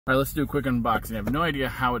Alright, let's do a quick unboxing. I have no idea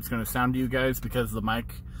how it's going to sound to you guys because the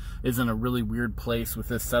mic is in a really weird place with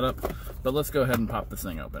this setup, but let's go ahead and pop this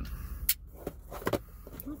thing open.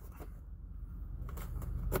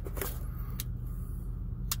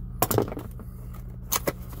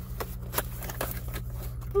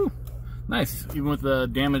 Whew. Nice. Even with the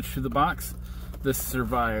damage to the box, this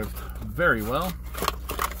survived very well.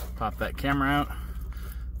 Pop that camera out.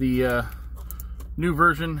 The new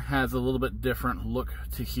version has a little bit different look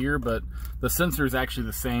to here, but the sensor is actually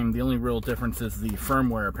the same. The only real difference is the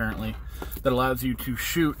firmware, apparently, that allows you to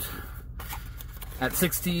shoot at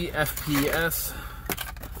 60 FPS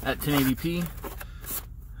at 1080p.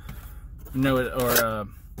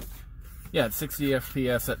 At 60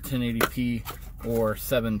 FPS at 1080p or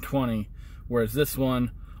 720, whereas this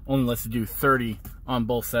one only lets you do 30 on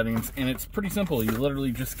both settings, and it's pretty simple. You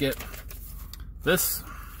literally just get this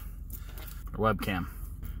webcam.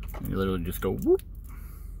 You literally just go whoop,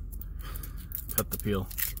 cut the peel,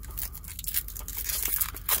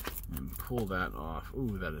 and pull that off.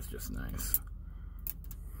 Ooh, that is just nice.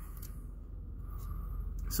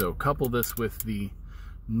 So couple this with the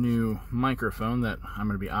new microphone that I'm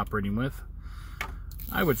going to be operating with.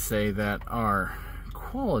 I would say that our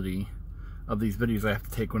quality of these videos I have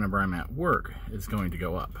to take whenever I'm at work is going to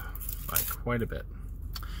go up by quite a bit.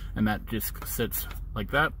 And that just sits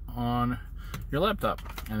like that on your laptop,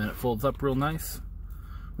 and then it folds up real nice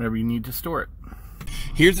whenever you need to store it.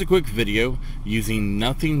 Here's a quick video using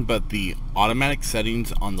nothing but the automatic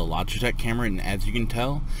settings on the Logitech camera, and as you can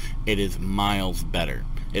tell, it is miles better.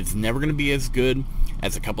 It's never going to be as good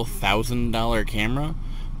as a couple $1,000 camera,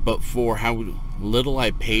 but for how little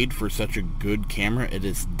I paid for such a good camera, it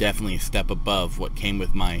is definitely a step above what came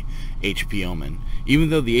with my HP Omen, even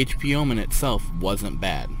though the HP Omen itself wasn't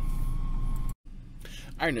bad.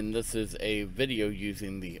 Alright, and this is a video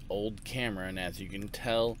using the old camera, and as you can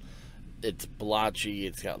tell, it's blotchy,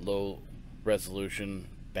 it's got low resolution,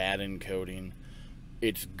 bad encoding.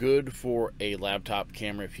 It's good for a laptop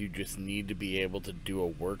camera if you just need to be able to do a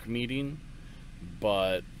work meeting,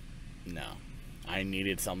 but no. I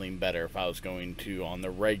needed something better if I was going to, on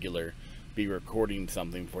the regular, be recording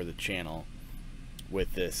something for the channel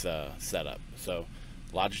with this setup. So,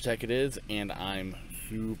 Logitech it is, and I'm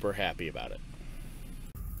super happy about it.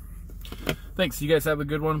 Thanks. You guys have a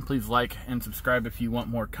good one. Please like and subscribe if you want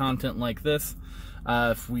more content like this.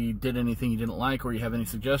 If we did anything you didn't like or you have any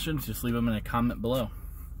suggestions, just leave them in a comment below.